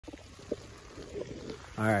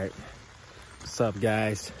All right, what's up,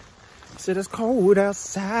 guys? I said it's cold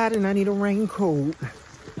outside and I need a raincoat.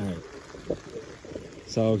 All right,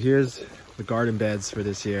 so here's the garden beds for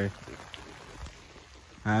this year.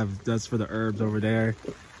 That's for the herbs over there.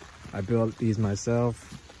 I built these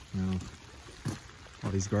myself. You know,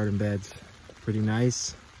 all these garden beds, pretty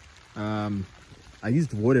nice. I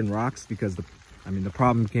used wood and rocks because the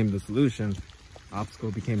problem became the solution.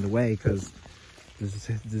 Obstacle became the way because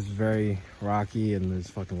this is very rocky and there's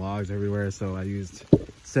fucking logs everywhere. So I used,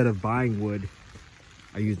 instead of buying wood,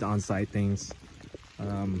 I used on-site things.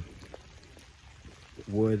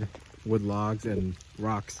 Wood logs and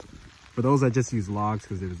rocks. For those, I just used logs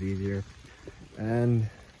because it was easier. And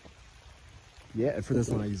yeah, for this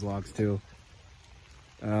one I use logs too.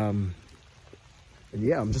 And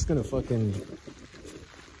yeah, I'm just gonna fucking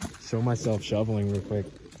show myself shoveling real quick.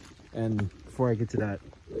 And before I get to that,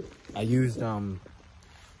 I used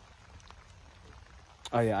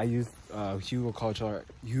hugelkultur.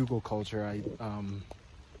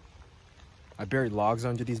 I buried logs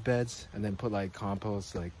under these beds and then put like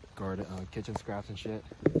compost, like garden, kitchen scraps and shit.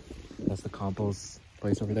 That's the compost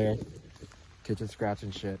place over there. Kitchen scraps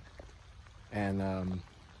and shit. And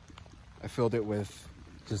I filled it with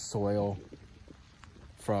just soil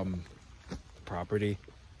from the property.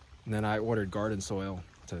 And then I ordered garden soil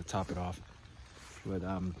to top it off. But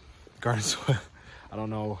garden soil, I don't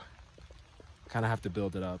know, kind of have to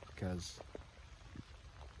build it up because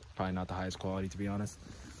probably not the highest quality, to be honest.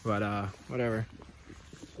 But whatever.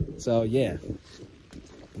 So yeah,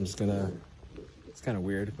 I'm just gonna, it's kind of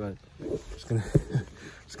weird, but I'm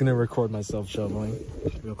just gonna record myself shoveling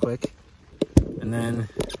real quick, and then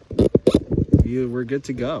we're good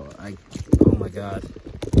to go. Oh my god,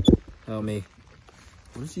 help me.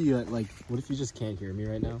 What if you what if you just can't hear me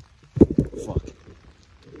right now? Fuck.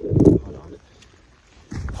 Hold on.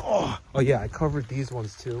 Oh yeah, I covered these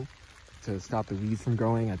ones too to stop the weeds from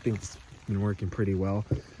growing. I think it's been working pretty well.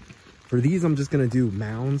 For these, I'm just gonna do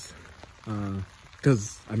mounds,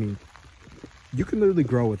 because I mean, you can literally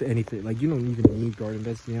grow with anything. Like, you don't even need garden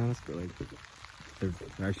beds, to be honest, but like they're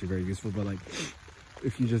actually very useful. But like,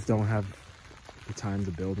 if you just don't have the time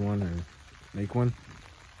to build one or make one,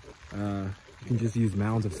 you can just use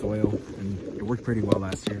mounds of soil, and it worked pretty well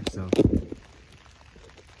last year. So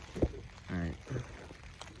all right,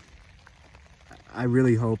 I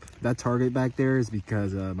really hope that target back there is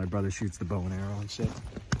because my brother shoots the bow and arrow and shit.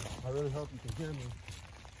 I really hope you can hear me.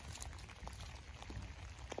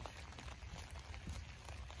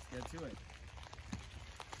 Let's get to it.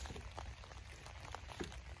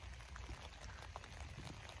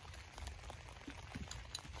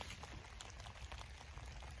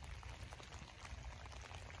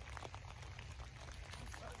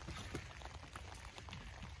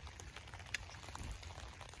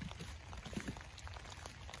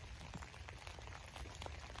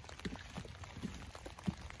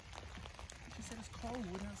 It's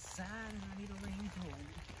cold outside and I need a raincoat.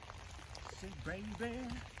 Say, baby,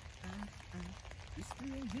 you still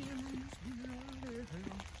hear me?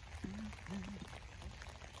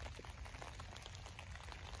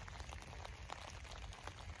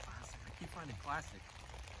 Plastic. I keep finding plastic.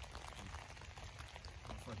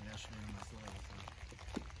 I'm fucking estimating my soil. So.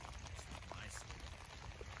 It's nice.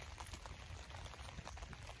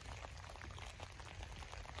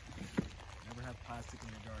 Never have plastic in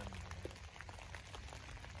your garden.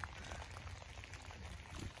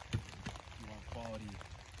 Quality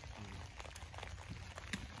food.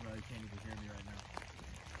 Well, you can't even hear me right now.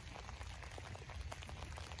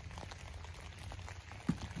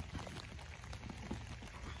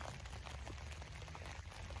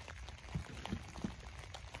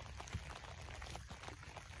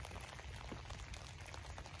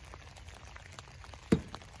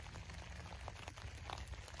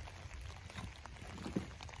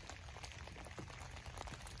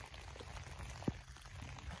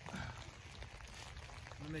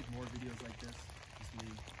 Make more videos like this, just me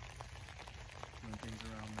doing things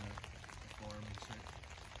around the farm and shit.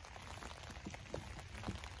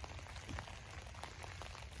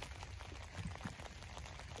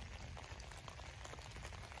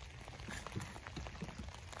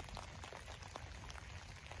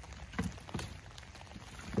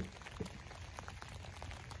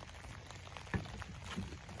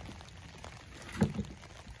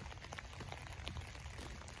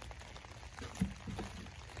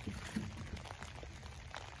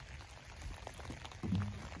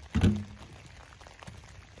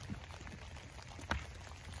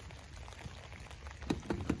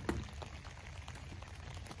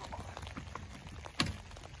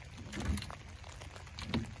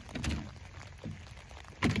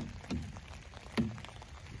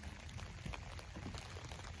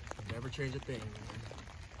 change a thing.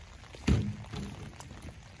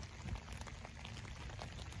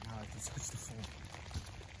 Now I can switch the phone.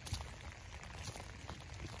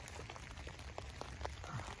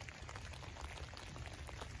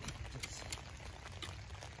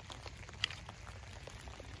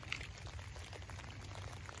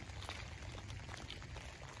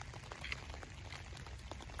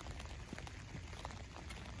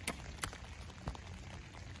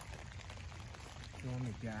 Filling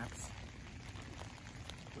the gaps.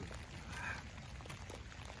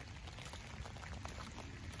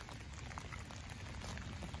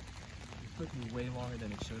 It took me way longer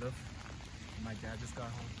than it should have. My dad just got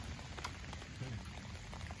home.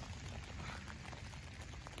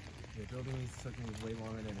 Yeah, building these took me way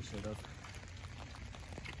longer than it should have.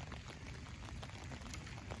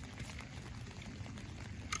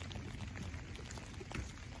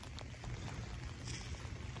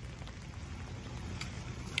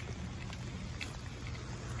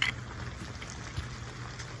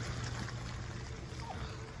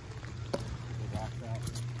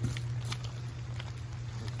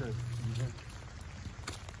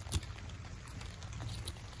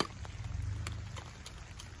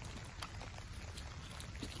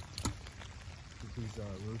 These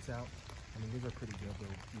roots out. I mean, these are pretty good. They'll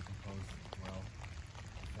decompose well,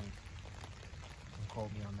 I think. Don't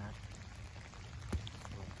quote me on that.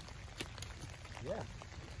 So, yeah.